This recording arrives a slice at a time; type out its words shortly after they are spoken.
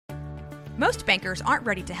Most bankers aren't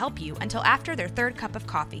ready to help you until after their third cup of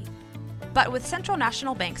coffee. But with Central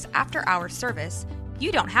National Bank's after-hours service,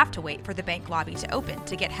 you don't have to wait for the bank lobby to open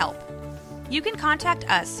to get help. You can contact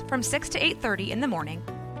us from 6 to 8:30 in the morning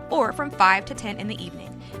or from 5 to 10 in the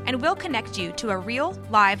evening, and we'll connect you to a real,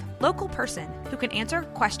 live, local person who can answer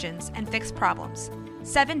questions and fix problems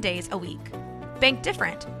 7 days a week. Bank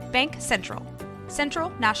different. Bank Central. Central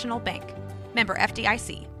National Bank. Member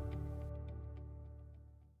FDIC.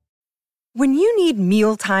 When you need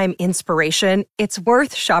mealtime inspiration, it's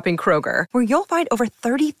worth shopping Kroger, where you'll find over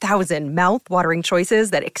 30,000 mouth-watering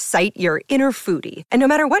choices that excite your inner foodie. And no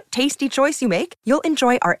matter what tasty choice you make, you'll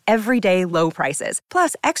enjoy our everyday low prices,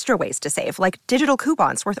 plus extra ways to save, like digital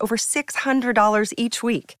coupons worth over $600 each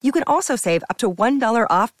week. You can also save up to $1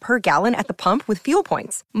 off per gallon at the pump with fuel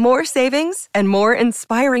points. More savings and more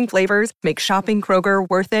inspiring flavors make shopping Kroger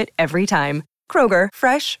worth it every time. Kroger,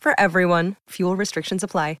 fresh for everyone. Fuel restrictions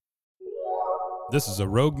apply. This is a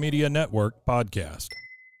Rogue Media Network podcast.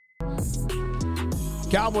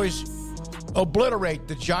 Cowboys obliterate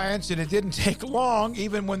the Giants, and it didn't take long.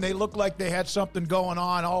 Even when they looked like they had something going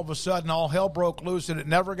on, all of a sudden, all hell broke loose, and it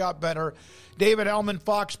never got better. David Helman,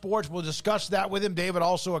 Fox Sports, we'll discuss that with him. David,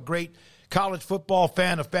 also a great college football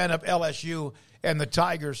fan, a fan of LSU and the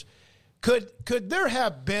Tigers. Could there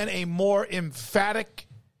have been a more emphatic,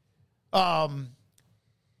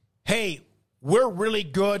 hey, we're really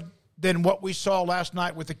good, than what we saw last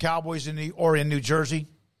night with the Cowboys in New Jersey?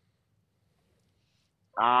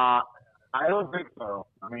 I don't think so.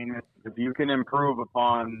 I mean, if you can improve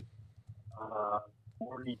upon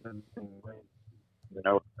 40 and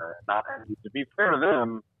not to be fair to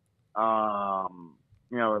them,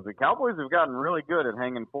 the Cowboys have gotten really good at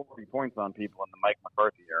hanging 40 points on people in the Mike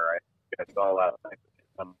McCarthy era. I saw last night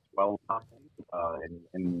 12 times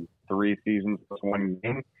in 3 seasons plus 1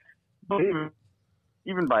 game. But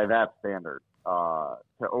even by that standard,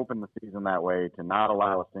 to open the season that way, to not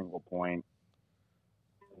allow a single point,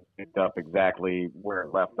 picked up exactly where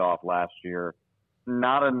it left off last year.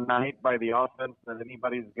 Not a night by the offense that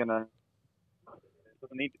anybody's going to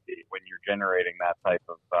need to be when you're generating that type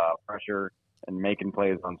of pressure and making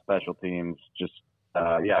plays on special teams. Just,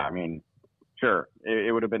 sure,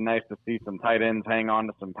 it would have been nice to see some tight ends hang on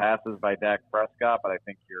to some passes by Dak Prescott, but I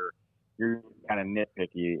think you're kind of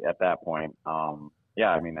nitpicky at that point.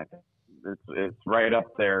 I think it's right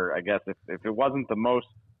up there. I guess if it wasn't the most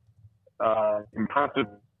impressive,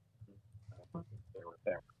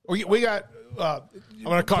 we got. I'm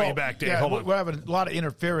going to call you back, Dave. Hold on. We're having a lot of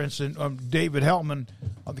interference, and David Helman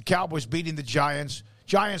on the Cowboys beating the Giants.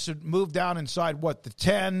 Giants had moved down inside the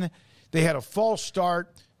 10. They had a false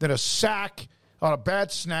start, then a sack on a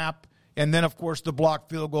bad snap, and then of course the blocked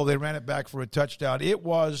field goal. They ran it back for a touchdown. It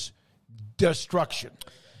was destruction.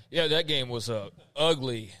 Yeah, that game was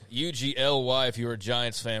ugly, UGLY if you were a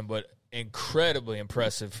Giants fan, but incredibly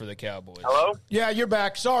impressive for the Cowboys. Hello? Yeah, you're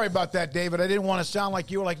back. Sorry about that, David. I didn't want to sound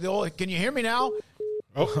like you were like the old. Can you hear me now?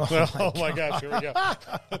 Oh my gosh, here we go.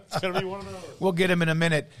 It's going to be one of those. We'll get him in a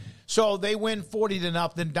minute. So they win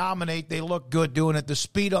 40-0, dominate. They look good doing it. The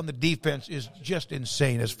speed on the defense is just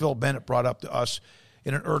insane, as Phil Bennett brought up to us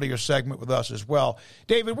in an earlier segment with us as well.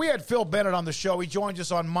 David, we had Phil Bennett on the show. He joins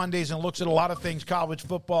us on Mondays and looks at a lot of things college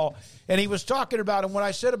football. And he was talking about, and what I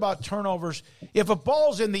said about turnovers, if a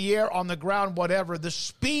ball's in the air, on the ground, whatever, the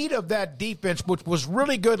speed of that defense, which was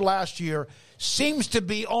really good last year, seems to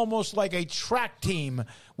be almost like a track team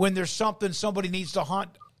when there's somebody needs to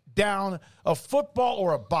hunt down, a football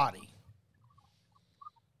or a body.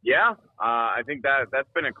 Yeah, I think that's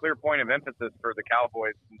been a clear point of emphasis for the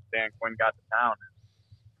Cowboys since Dan Quinn got to town.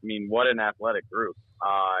 I mean, what an athletic group.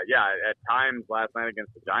 At times last night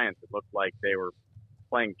against the Giants, it looked like they were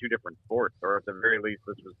playing 2 different sports, or at the very least,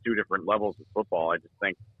 this was 2 different levels of football. I just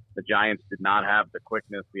think the Giants did not have the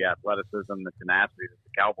quickness, the athleticism, the tenacity that the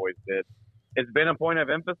Cowboys did. It's been a point of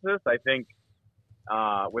emphasis. I think,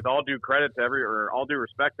 with all due credit to all due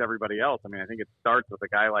respect to everybody else, I mean, I think it starts with a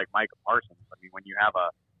guy like Micah Parsons. I mean, when you have a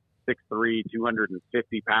 6'3",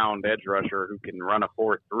 250-pound edge rusher who can run a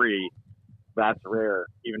 4.3, that's rare,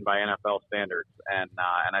 even by NFL standards. And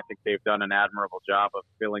I think they've done an admirable job of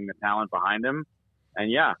filling the talent behind him.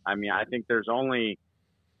 And I think there's only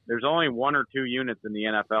 1 or 2 units in the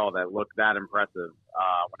NFL that look that impressive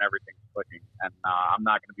when everything's clicking. And I'm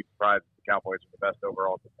not going to be surprised if the Cowboys are the best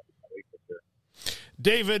overall team in the league this year.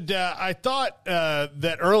 David, I thought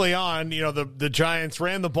that early on, the Giants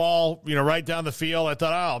ran the ball, right down the field. I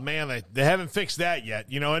thought, oh man, they haven't fixed that yet,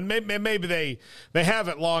 and maybe they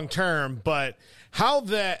haven't long term. But how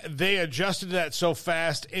that they adjusted that so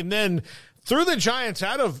fast, and then threw the Giants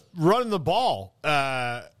out of running the ball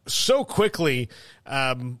so quickly.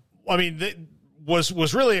 I mean,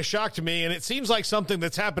 was really a shock to me, and it seems like something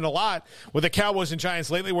that's happened a lot with the Cowboys and Giants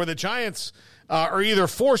lately, where the Giants are either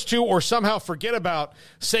forced to or somehow forget about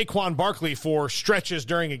Saquon Barkley for stretches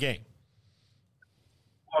during a game.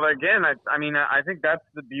 Well, again, I think that's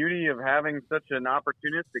the beauty of having such an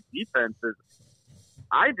opportunistic defense. Is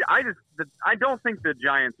I don't think the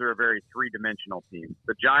Giants are a very three-dimensional team.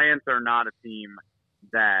 The Giants are not a team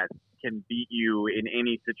that can beat you in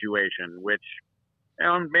any situation, which,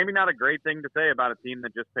 maybe not a great thing to say about a team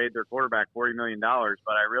that just paid their quarterback $40 million,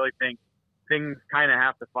 but I really think things kind of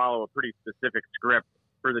have to follow a pretty specific script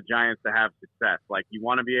for the Giants to have success. Like, you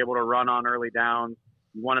want to be able to run on early downs.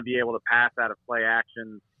 You want to be able to pass out of play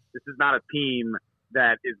action. This is not a team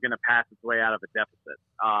that is going to pass its way out of a deficit.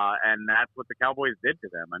 And that's what the Cowboys did to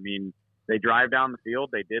them. I mean, they drive down the field.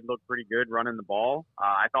 They did look pretty good running the ball.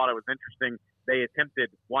 I thought it was interesting. They attempted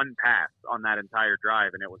one pass on that entire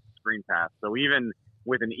drive, and it was a screen pass. So even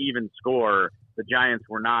with an even score, the Giants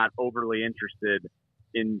were not overly interested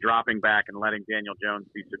in dropping back and letting Daniel Jones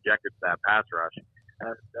be subjected to that pass rush.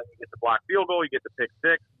 Then you get the blocked field goal, you get the pick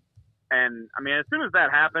six. And, I mean, as soon as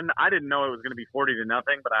that happened, I didn't know it was going to be 40-0,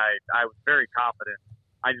 but I was very confident.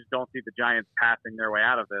 I just don't see the Giants passing their way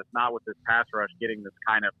out of this, not with this pass rush getting this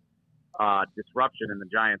kind of disruption in the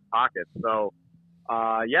Giants' pocket. So,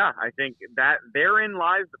 I think that therein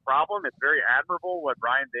lies the problem. It's very admirable what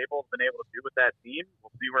Brian Daboll's been able to do with that team.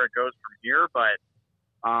 We'll see where it goes from here, but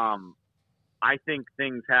I think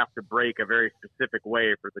things have to break a very specific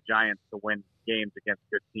way for the Giants to win games against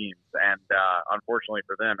good teams. And unfortunately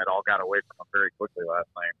for them, it all got away from them very quickly last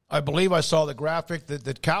night. I believe I saw the graphic that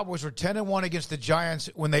the Cowboys were 10-1 against the Giants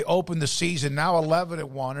when they opened the season, now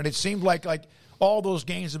 11-1. And it seemed like all those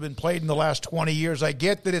games have been played in the last 20 years. I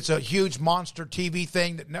get that it's a huge monster TV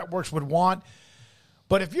thing that networks would want.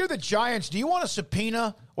 But if you're the Giants, do you want a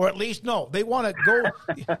subpoena? Or at least, no, they want to go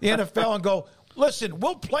the NFL and go, listen,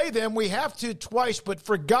 we'll play them. We have to twice, but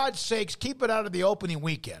for God's sakes, keep it out of the opening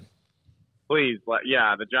weekend. Please,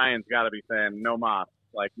 the Giants got to be saying no mas,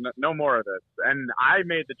 no more of this. And I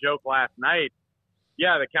made the joke last night.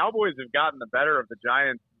 Yeah, the Cowboys have gotten the better of the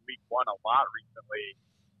Giants in week one a lot recently.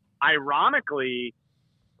 Ironically,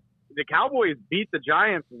 the Cowboys beat the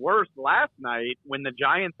Giants worse last night when the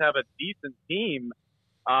Giants have a decent team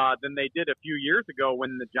than they did a few years ago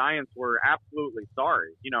when the Giants were absolutely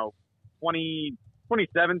sorry.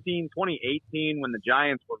 2017, 2018, when the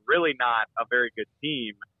Giants were really not a very good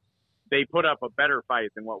team, they put up a better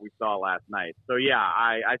fight than what we saw last night. So, yeah,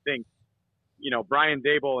 I think, Brian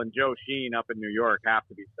Daboll and Joe Sheen up in New York have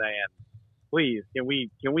to be saying, please, can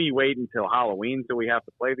we wait until Halloween till we have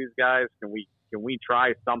to play these guys? Can we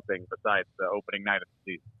try something besides the opening night of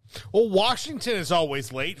the season? Well, Washington is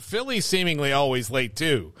always late. Philly's seemingly always late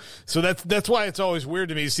too. So that's why it's always weird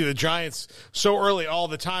to me to see the Giants so early all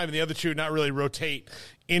the time, and the other two not really rotate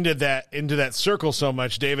into that circle so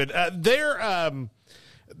much. David,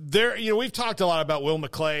 we've talked a lot about Will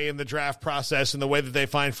McClay and the draft process and the way that they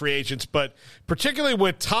find free agents, but particularly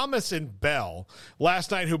with Thomas and Bell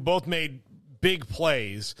last night, who both made big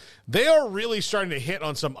plays, they are really starting to hit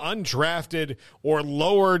on some undrafted or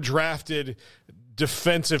lower drafted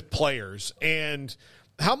defensive players. And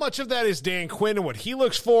how much of that is Dan Quinn and what he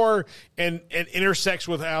looks for and intersects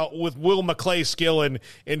with Will McClay's skill in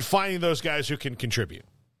finding those guys who can contribute?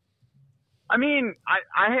 I mean,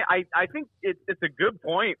 I think it's a good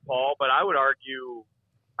point, Paul, but I would argue,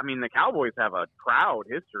 the Cowboys have a proud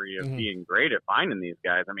history of being great at finding these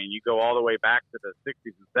guys. I mean, you go all the way back to the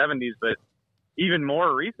 60s and 70s, but even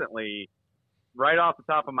more recently, right off the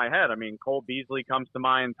top of my head, Cole Beasley comes to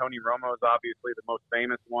mind. Tony Romo is obviously the most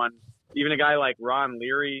famous one. Even a guy like Ron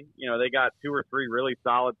Leary, they got 2 or 3 really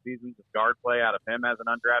solid seasons of guard play out of him as an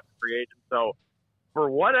undrafted free agent. So for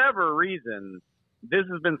whatever reason, this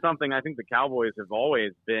has been something I think the Cowboys have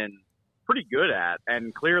always been pretty good at.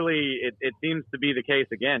 And clearly it seems to be the case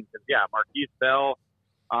again. Because, Marquise Bell,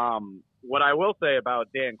 what I will say about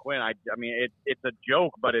Dan Quinn, it's a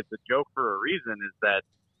joke, but it's a joke for a reason, is that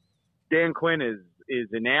Dan Quinn is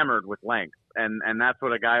enamored with length. And that's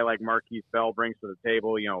what a guy like Marquise Bell brings to the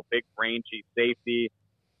table, big, rangy safety.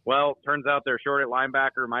 Well, turns out they're short at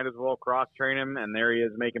linebacker, might as well cross-train him, and there he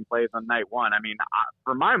is making plays on night one.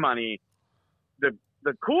 For my money,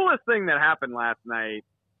 the coolest thing that happened last night,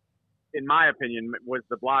 in my opinion, was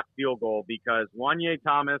the blocked field goal, because Wanye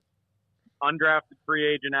Thomas, undrafted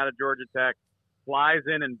free agent out of Georgia Tech, flies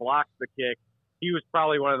in and blocks the kick. He was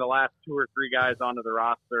probably one of the last 2 or 3 guys onto the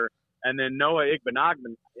roster. And then Noah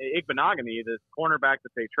Igbenogany, this cornerback that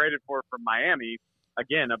they traded for from Miami,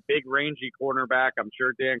 again, a big, rangy cornerback. I'm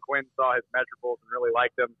sure Dan Quinn saw his measurables and really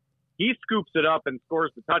liked him. He scoops it up and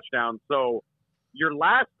scores the touchdown. So your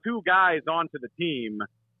last two guys onto the team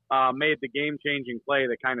made the game-changing play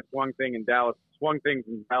that kind of swung things in Dallas'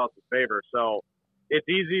 favor. So it's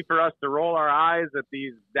easy for us to roll our eyes at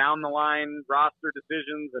these down-the-line roster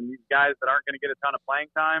decisions and these guys that aren't going to get a ton of playing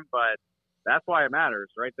time, but that's why it matters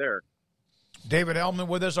right there. David Helman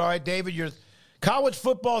with us. All right, David, your college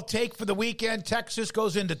football take for the weekend. Texas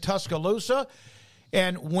goes into Tuscaloosa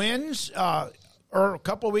and wins. A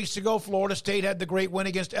couple of weeks ago, Florida State had the great win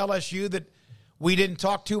against LSU that we didn't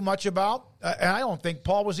talk too much about. And I don't think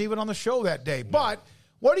Paul was even on the show that day. But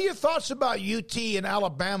what are your thoughts about UT and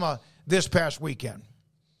Alabama this past weekend?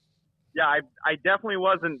 Yeah, I definitely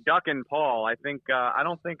wasn't ducking Paul. I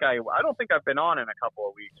don't think I've been on in a couple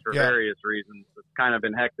of weeks for various reasons. It's kind of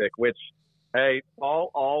been hectic, which, hey,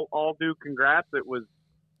 Paul, all due congrats. It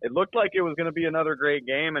looked like it was going to be another great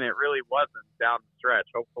game, and it really wasn't down the stretch.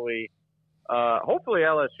 Hopefully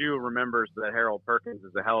LSU remembers that Harold Perkins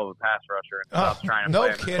is a hell of a pass rusher and stops trying to play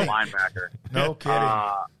him as a linebacker. No kidding.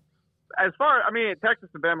 Texas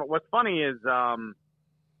and Bama, what's funny is, going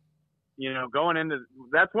into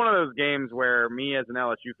 – that's one of those games where me as an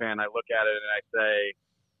LSU fan, I look at it and I say,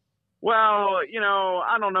 well,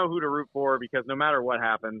 I don't know who to root for because no matter what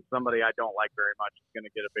happens, somebody I don't like very much is going to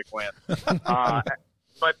get a big win.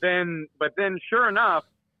 But then sure enough,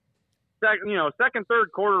 second,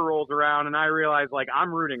 third quarter rolls around and I realize, like,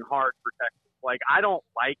 I'm rooting hard for Texas. Like, I don't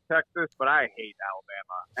like Texas, but I hate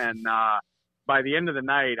Alabama. And by the end of the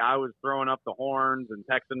night, I was throwing up the horns and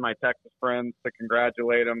texting my Texas friends to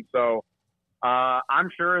congratulate them. So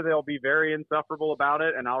I'm sure they'll be very insufferable about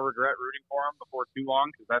it, and I'll regret rooting for them before too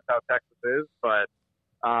long because that's how Texas is. But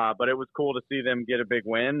it was cool to see them get a big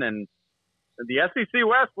win. And the SEC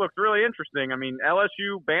West looks really interesting. I mean,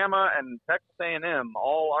 LSU, Bama, and Texas A&M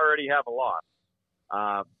all already have a loss.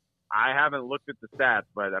 I haven't looked at the stats,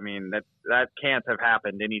 but, I mean, that can't have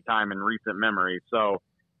happened any time in recent memory. So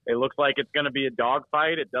it looks like it's going to be a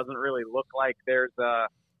dogfight. It doesn't really look like there's a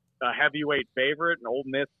heavyweight favorite, and Ole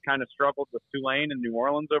Miss kind of struggled with Tulane and New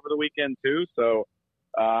Orleans over the weekend too. So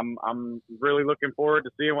I'm really looking forward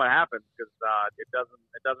to seeing what happens because it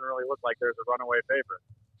doesn't really look like there's a runaway favorite.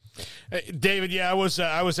 David, I was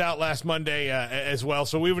out last Monday as well,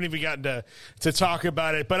 so we haven't even gotten to talk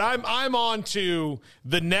about it. But I'm on to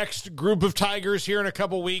the next group of Tigers here in a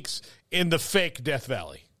couple weeks in the fake Death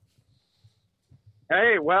Valley.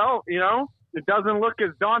 Hey, well, it doesn't look as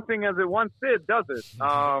daunting as it once did, does it?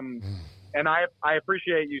 And I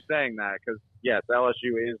appreciate you saying that because yes,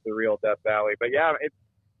 LSU is the real Death Valley. But yeah,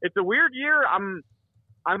 it's a weird year. I'm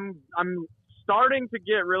starting to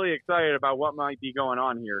get really excited about what might be going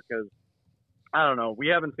on here because I don't know. We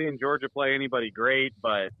haven't seen Georgia play anybody great,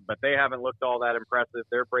 but they haven't looked all that impressive.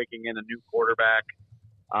 They're breaking in a new quarterback.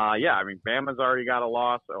 Bama's already got a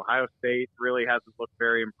loss. Ohio State really hasn't looked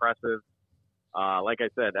very impressive. Like I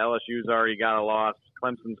said, LSU's already got a loss.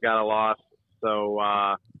 Clemson's got a loss. So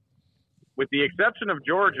with the exception of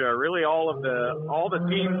Georgia, really all the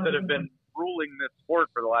teams that have been ruling this sport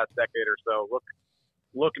for the last decade or so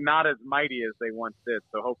look not as mighty as they once did.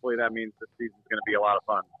 So hopefully that means this season's going to be a lot of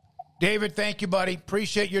fun. David, thank you, buddy.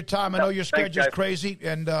 Appreciate your time. I know your schedule's crazy,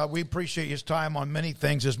 and we appreciate his time on many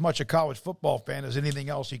things. As much a college football fan as anything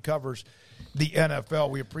else, he covers the NFL.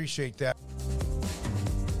 We appreciate that.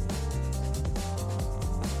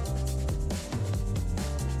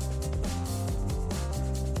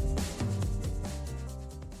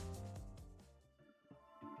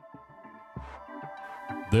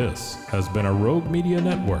 This has been a Rogue Media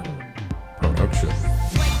Network production.